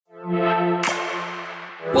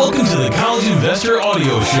Welcome to the College Investor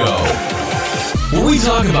Audio Show, where we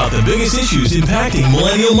talk about the biggest issues impacting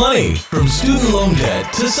millennial money, from student loan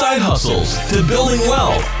debt to side hustles to building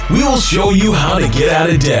wealth. We will show you how to get out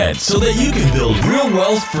of debt so that you can build real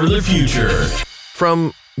wealth for the future.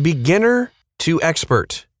 From beginner to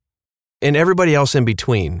expert, and everybody else in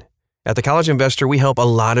between, at the College Investor, we help a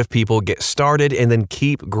lot of people get started and then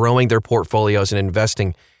keep growing their portfolios and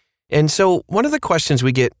investing. And so one of the questions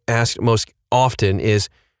we get asked most often is,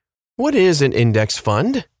 what is an index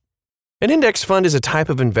fund? An index fund is a type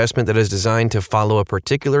of investment that is designed to follow a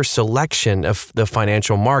particular selection of the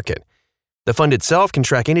financial market. The fund itself can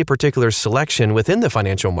track any particular selection within the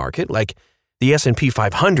financial market, like the S&P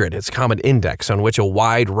 500, its common index on which a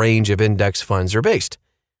wide range of index funds are based.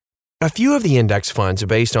 A few of the index funds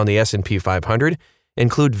based on the S&P 500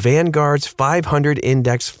 include Vanguard's 500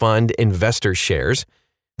 Index Fund Investor Shares,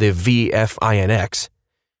 the VFINX,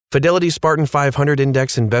 Fidelity Spartan 500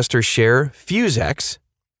 Index Investor Share, FuseX,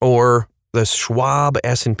 or the Schwab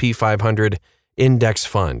S&P 500 Index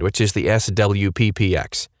Fund, which is the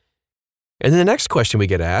SWPPX. And then the next question we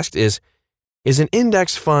get asked is an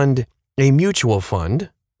index fund a mutual fund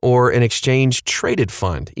or an exchange-traded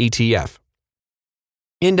fund, ETF?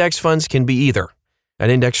 Index funds can be either an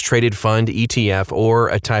index-traded fund, ETF, or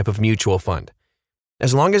a type of mutual fund,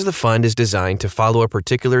 as long as the fund is designed to follow a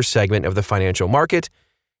particular segment of the financial market.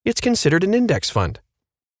 It's considered an index fund.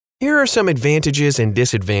 Here are some advantages and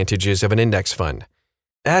disadvantages of an index fund.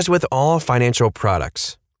 As with all financial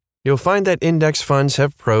products, you'll find that index funds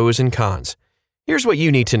have pros and cons. Here's what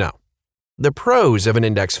you need to know. The pros of an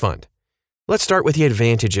index fund. Let's start with the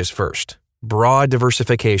advantages first. Broad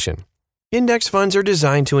diversification. Index funds are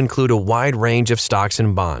designed to include a wide range of stocks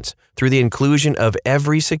and bonds through the inclusion of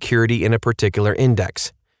every security in a particular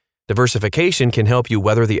index. Diversification can help you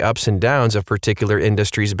weather the ups and downs of particular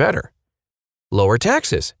industries better. Lower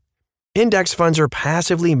taxes. Index funds are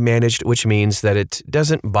passively managed, which means that it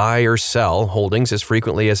doesn't buy or sell holdings as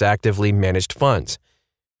frequently as actively managed funds.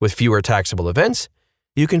 With fewer taxable events,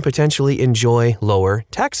 you can potentially enjoy lower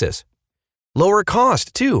taxes. Lower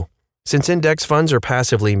cost, too. Since index funds are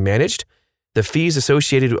passively managed, the fees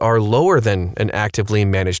associated are lower than an actively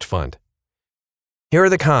managed fund. Here are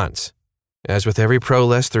the cons. As with every pro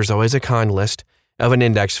list, there's always a con list of an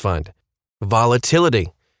index fund. Volatility.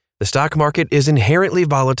 The stock market is inherently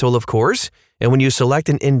volatile, of course, and when you select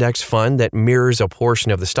an index fund that mirrors a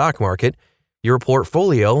portion of the stock market, your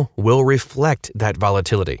portfolio will reflect that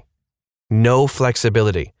volatility. No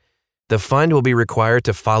flexibility. The fund will be required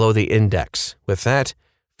to follow the index. With that,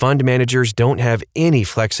 fund managers don't have any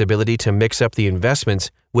flexibility to mix up the investments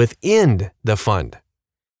within the fund.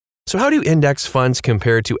 So how do index funds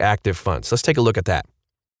compare to active funds? Let's take a look at that.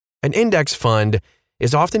 An index fund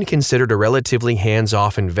is often considered a relatively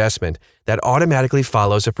hands-off investment that automatically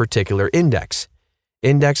follows a particular index.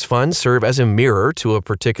 Index funds serve as a mirror to a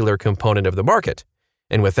particular component of the market.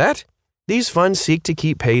 And with that, these funds seek to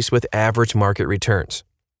keep pace with average market returns.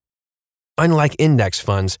 Unlike index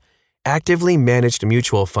funds, actively managed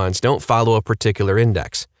mutual funds don't follow a particular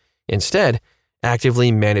index. Instead,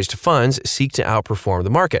 actively managed funds seek to outperform the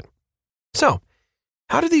market. So,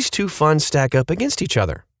 how do these two funds stack up against each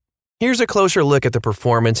other? Here's a closer look at the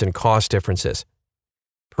performance and cost differences.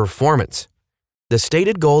 Performance. The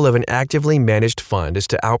stated goal of an actively managed fund is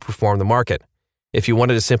to outperform the market. If you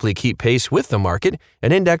wanted to simply keep pace with the market,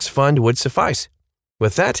 an index fund would suffice.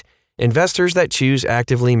 With that, investors that choose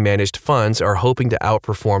actively managed funds are hoping to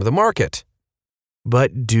outperform the market.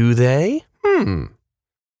 But do they?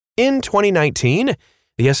 In 2019,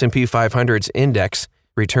 the S&P 500's index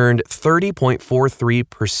returned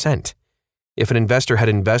 30.43%. If an investor had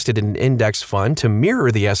invested in an index fund to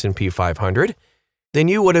mirror the S&P 500, then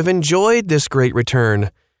you would have enjoyed this great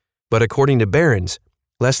return. But according to Barron's,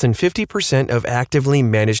 less than 50% of actively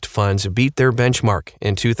managed funds beat their benchmark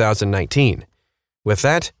in 2019. With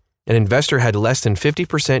that, an investor had less than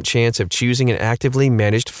 50% chance of choosing an actively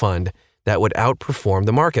managed fund that would outperform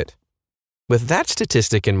the market. With that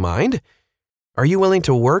statistic in mind, are you willing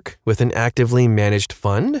to work with an actively managed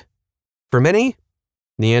fund? For many,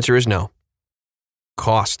 the answer is no.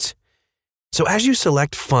 Costs. So as you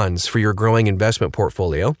select funds for your growing investment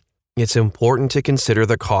portfolio, it's important to consider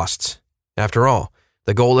the costs. After all,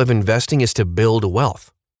 the goal of investing is to build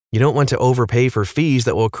wealth. You don't want to overpay for fees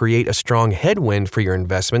that will create a strong headwind for your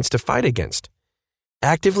investments to fight against.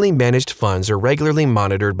 Actively managed funds are regularly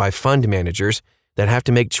monitored by fund managers that have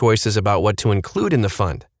to make choices about what to include in the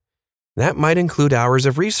fund. That might include hours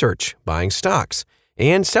of research, buying stocks,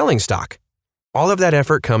 and selling stock. All of that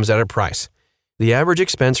effort comes at a price. The average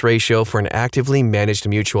expense ratio for an actively managed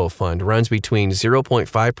mutual fund runs between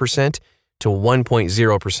 0.5% to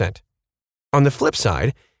 1.0%. On the flip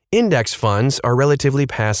side, index funds are relatively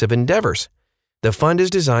passive endeavors. The fund is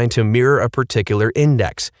designed to mirror a particular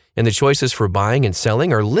index, and the choices for buying and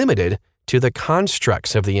selling are limited to the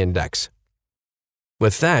constructs of the index.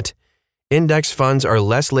 With that, index funds are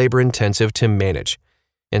less labor-intensive to manage.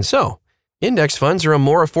 And so, index funds are a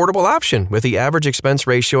more affordable option with the average expense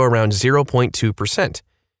ratio around 0.2%.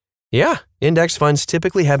 Yeah, index funds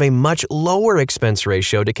typically have a much lower expense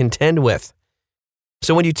ratio to contend with.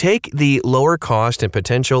 So when you take the lower cost and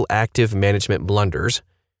potential active management blunders,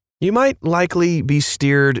 you might likely be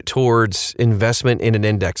steered towards investment in an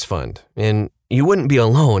index fund, and you wouldn't be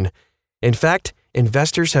alone. In fact,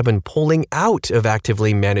 investors have been pulling out of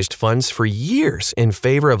actively managed funds for years in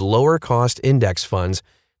favor of lower-cost index funds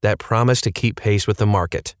that promise to keep pace with the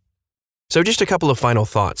market. So just a couple of final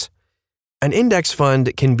thoughts. An index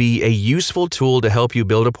fund can be a useful tool to help you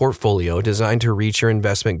build a portfolio designed to reach your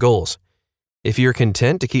investment goals. If you're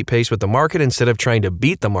content to keep pace with the market instead of trying to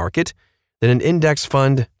beat the market, then an index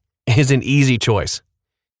fund is an easy choice.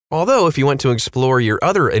 Although, if you want to explore your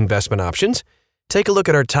other investment options, take a look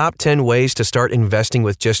at our top 10 ways to start investing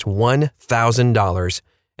with just $1,000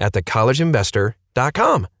 at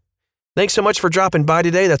thecollegeinvestor.com. Thanks so much for dropping by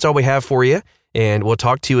today. That's all we have for you, and we'll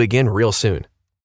talk to you again real soon.